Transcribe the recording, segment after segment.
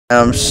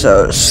I'm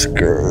so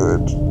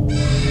scared.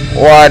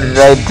 Why did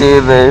I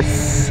do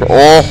this?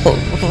 Oh,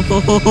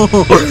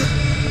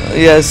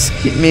 yes,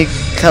 keep me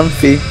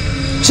comfy.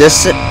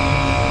 Just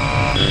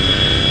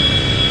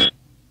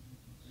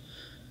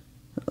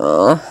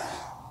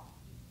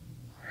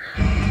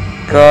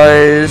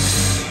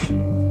guys,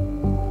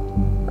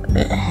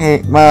 I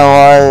hate my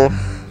life.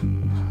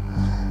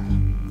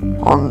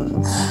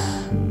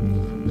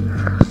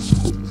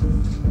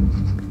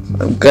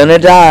 I'm gonna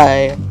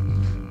die.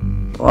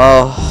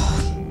 Well,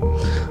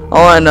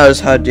 all I know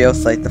is how to deal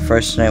with like the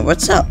first night.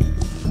 What's up?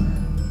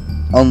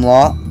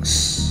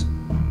 Unlocks.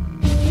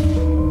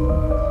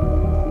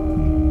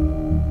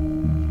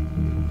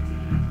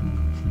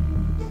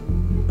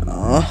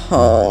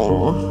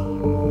 Oh,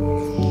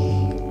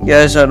 you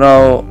guys don't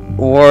know how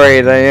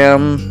worried I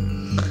am.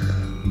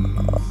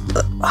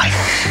 I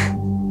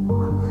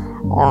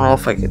don't know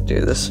if I could do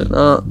this or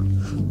not.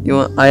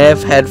 I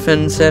have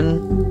headphones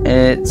in, and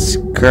it's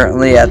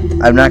currently at.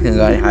 I'm not gonna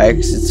go any higher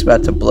because it's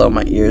about to blow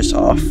my ears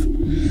off.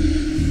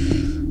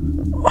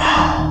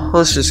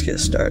 Let's just get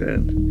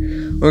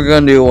started. We're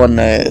gonna do one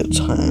night at a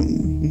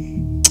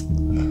time.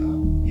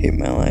 Hate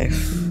my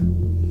life.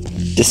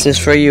 This is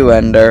for you,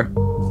 Ender.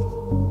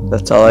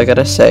 That's all I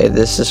gotta say.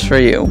 This is for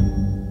you.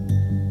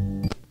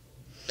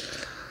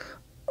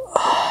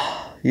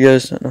 You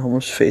guys don't know how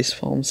much face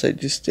palms I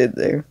just did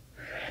there.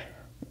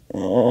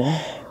 Oh,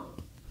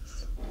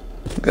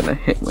 I'm gonna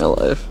hate my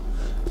life.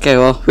 Okay,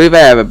 well, we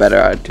better have a better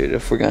attitude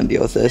if we're gonna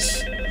deal with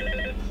this.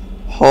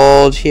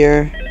 Hold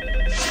here.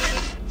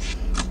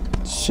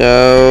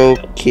 So,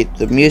 keep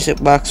the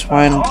music box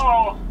one.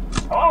 Hello,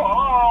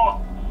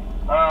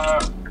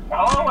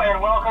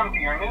 and welcome to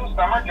your new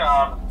summer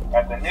job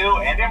at the new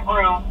and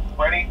improved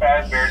Freddy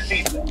Fazbear's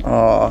Pizza.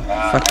 Oh,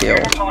 fuck you. I'm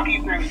here to talk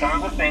you through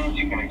some of the things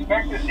you can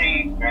expect to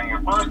see during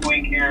your first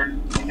week here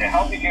and to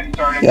help you get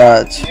started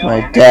Yeah, it's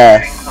my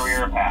death.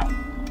 career path.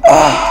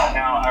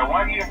 Now, I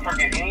want you to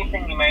forget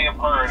anything you may have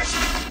heard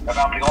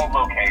about the old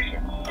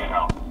location. You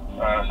know,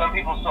 some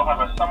people still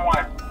have a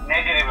somewhat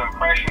negative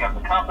impression of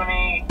the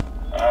company.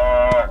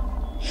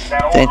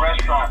 That old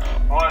restaurant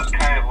was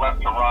kind of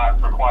left to rot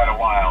for quite a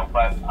while,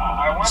 but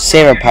I want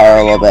Saber power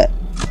a little bit.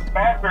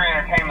 Fazbear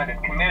Entertainment is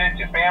committed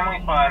to family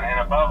fun and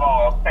above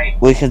all, safety.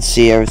 We can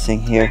see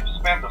everything here. They've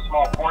spent a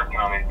small fortune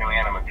on these new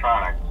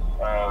animatronics.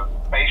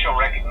 Facial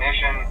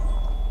recognition,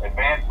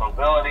 advanced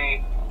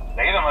mobility.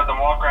 They even let them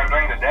walk around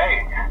during the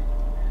day.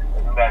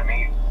 Isn't that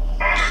neat?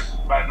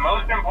 But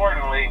most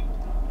importantly,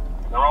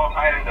 they're all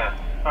tied into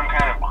some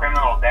kind of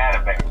criminal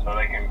database so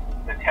they can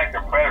detect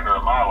a predator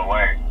a mile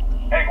away.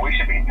 Heck, we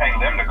should be paying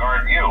them to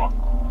guard you.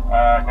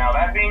 Now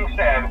that being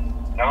said,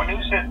 no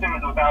new system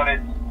is without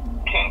its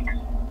kinks.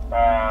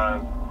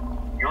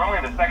 You're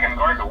only the second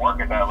guard to work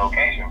at that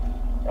location.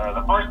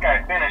 The first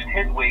guy finished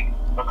his week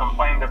but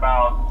complained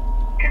about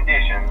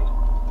conditions.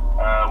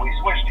 We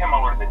switched him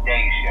over to the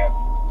day shift.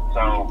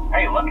 So,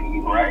 hey, lucky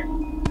you, right?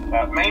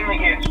 Mainly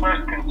he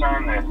expressed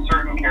concern that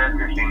certain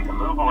characters seem to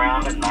move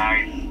around at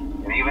night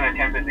and even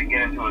attempted to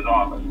get into his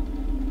office.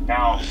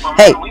 Now, from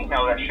what we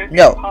know, that should be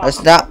no,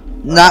 that's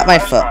not my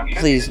foot.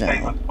 Please no.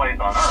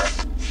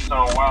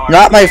 So, while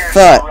not my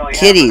foot. Really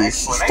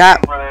Kitties,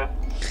 stop.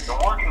 The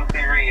working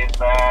theory is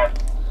that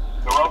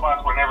the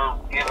robots were never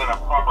given a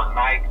proper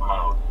night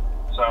mode.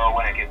 So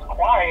when it gets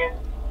quiet,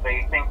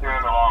 they think they're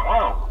in the wrong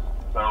room.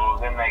 So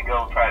then they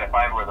go try to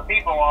find where the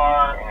people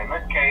are, and in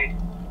this case,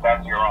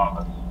 that's your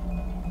office.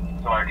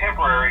 So our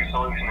temporary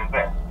solution is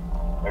this.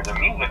 There's a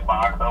music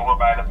box over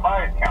by the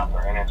prize counter,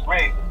 and it's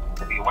rigged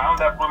to be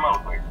wound up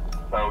remotely.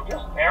 So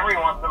just every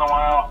once in a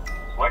while,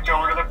 switch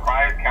over to the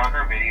prize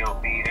counter video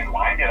feed and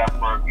wind it up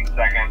for a few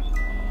seconds.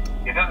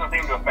 It doesn't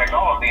seem to affect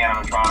all of the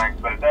animatronics,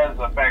 but it does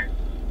affect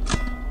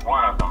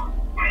one of them.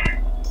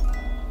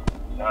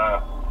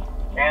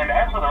 And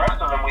as for the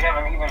rest of them, we have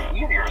an even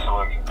easier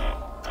solution.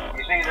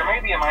 You see, there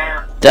may be a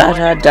minor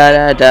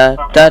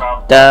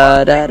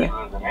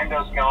an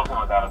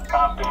endoskeleton without his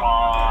costume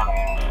on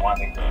and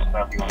wanting to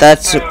stuff you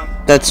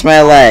that's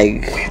my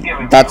leg.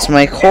 That's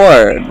my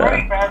cord.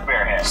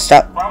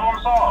 Stop.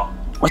 Problem solved.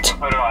 What? You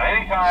put it on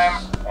any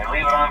time and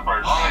leave it on for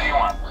as long as you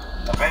want.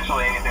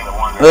 Eventually anything that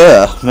wanders.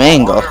 Ugh,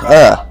 mango.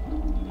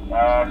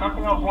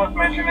 Something else worth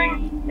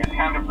mentioning is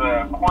kind of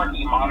the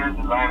quirky modern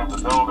design of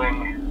the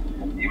building.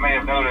 You may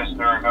have noticed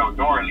there are no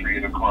doors for you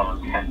to close.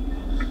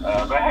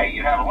 But hey,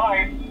 you have a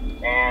light,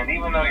 and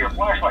even though your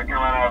flashlight can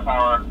run out of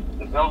power,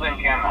 the building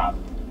cannot.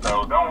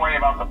 So don't worry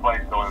about the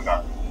place going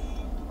dark.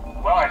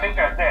 Well, I think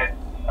that's it.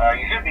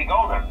 You should be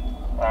golden.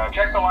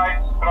 Check the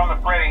lights, put on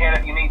the Freddy head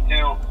if you need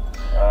to.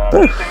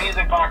 Keep the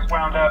music box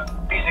wound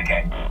up. Piece of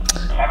cake.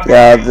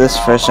 Yeah, this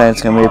first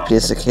night's gonna be a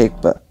piece of cake,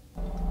 but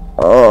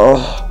oh,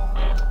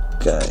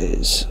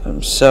 guys,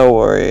 I'm so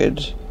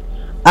worried.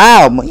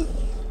 Ow, my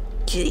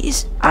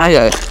kitties! I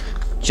gotta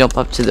jump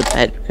up to the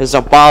bed because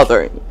they're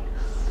bothering me.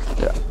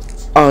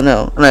 Oh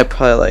no, and I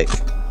probably like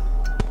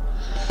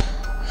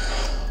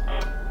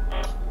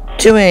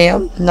 2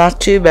 a.m. Not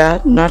too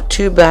bad, not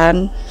too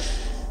bad.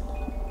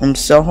 I'm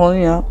still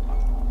holding up.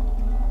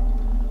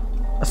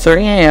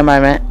 3 a.m. I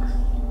meant.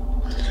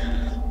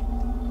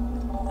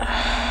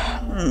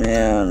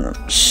 Man,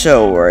 I'm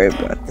so worried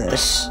about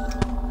this.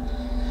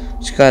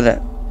 Just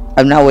gotta.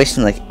 I'm not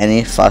wasting like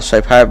any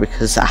flashlight power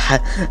because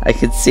I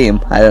can see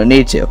them. I don't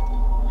need to.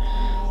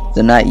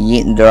 They're not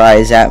yeeting their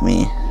eyes at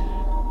me.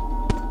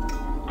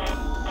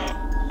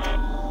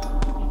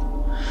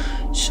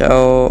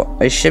 So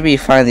I should be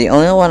fine. The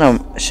only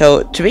one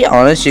so to be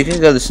honest, you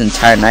could go this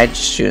entire night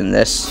just shooting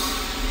this,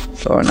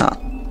 or not.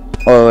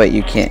 Oh wait,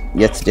 you can't.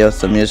 You have to deal with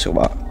the music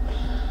box.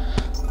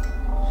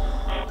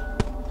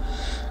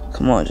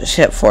 Come on, just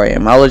hit 4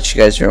 AM. I'll let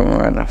you guys roam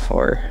around at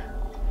 4.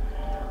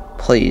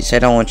 Please, I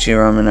don't want you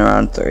roaming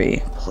around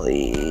 3.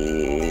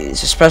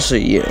 Please,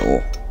 especially you.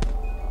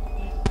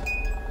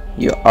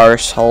 You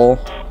arsehole.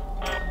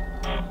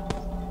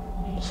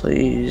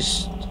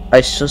 Please,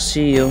 I still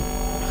see you.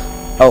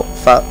 Oh,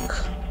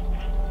 fuck.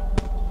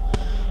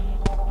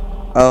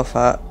 Oh,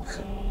 fuck.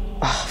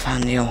 Oh,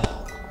 found you.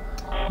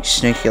 You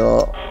sneaky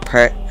little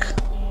prick.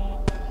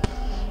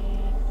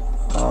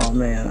 Oh,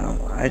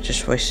 man. I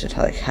just wasted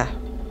like half.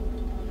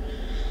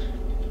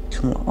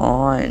 Come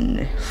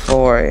on.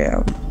 4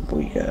 AM.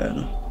 We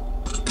good.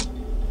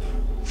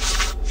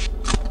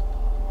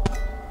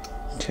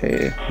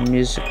 Okay.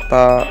 Music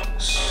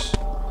box.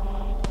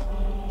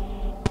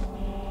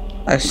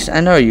 I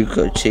know you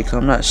good, Chico.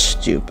 I'm not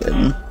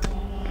stupid.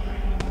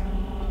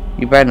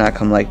 You better not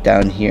come like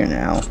down here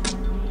now.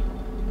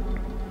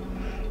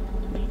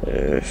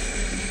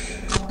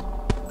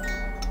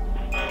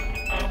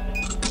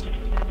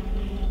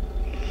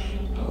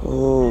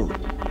 Oh.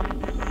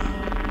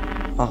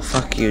 Oh,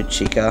 fuck you,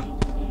 Chica.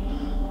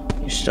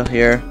 You still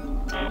here?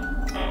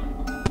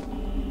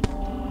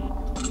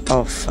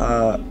 Oh,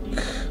 fuck.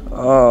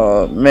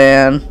 Oh,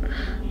 man.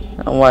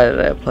 Why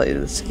did I play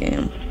this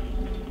game?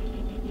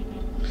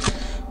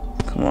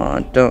 Come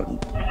on,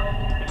 don't.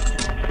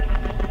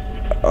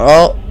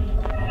 Oh.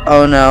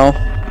 Oh, no.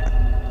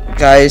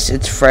 Guys,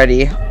 it's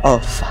Freddy. Oh,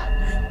 fuck.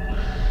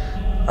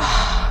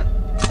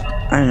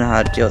 I don't know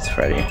how to deal with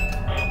Freddy.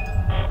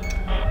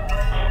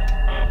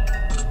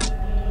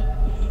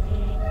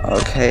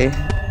 Okay.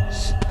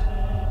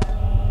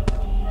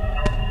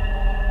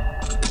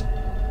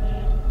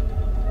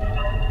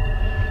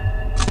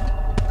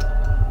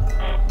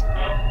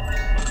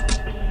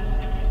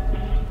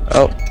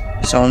 Oh,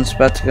 someone's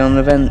about to go on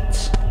the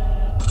vent.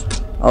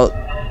 Oh,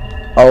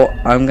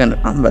 I'm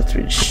about to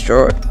be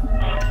destroyed.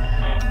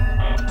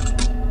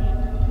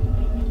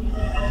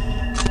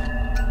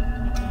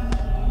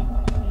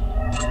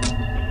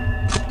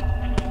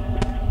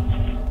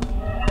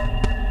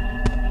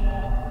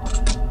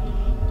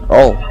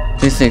 Oh,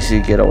 he thinks he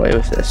can get away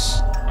with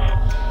this.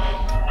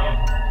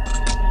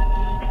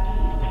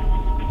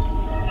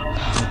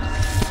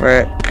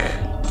 Frick.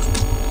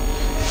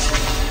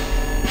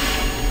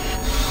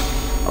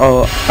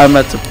 Oh, I'm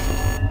about to.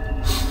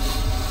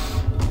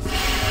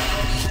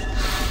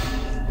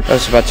 I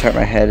was about to hurt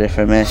my head if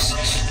I missed.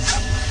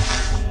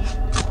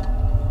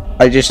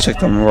 I just took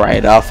them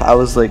right off. I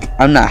was like,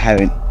 I'm not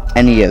having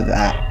any of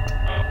that.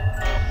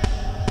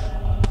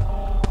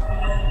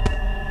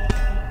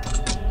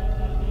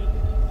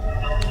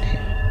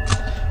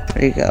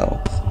 There you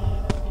go.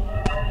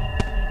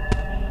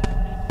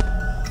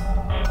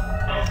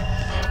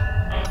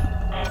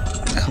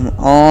 Come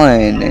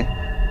on.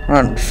 We're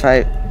on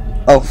 5.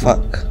 Oh,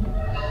 fuck.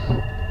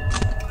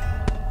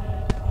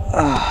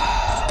 Ah.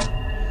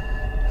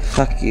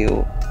 Fuck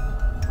you.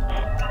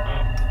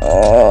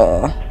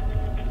 Oh.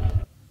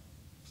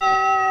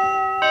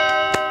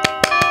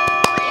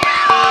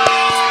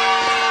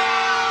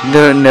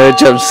 No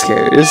jump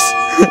scares.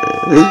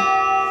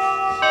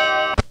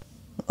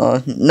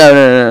 Oh,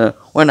 no.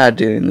 We're not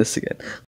doing this again.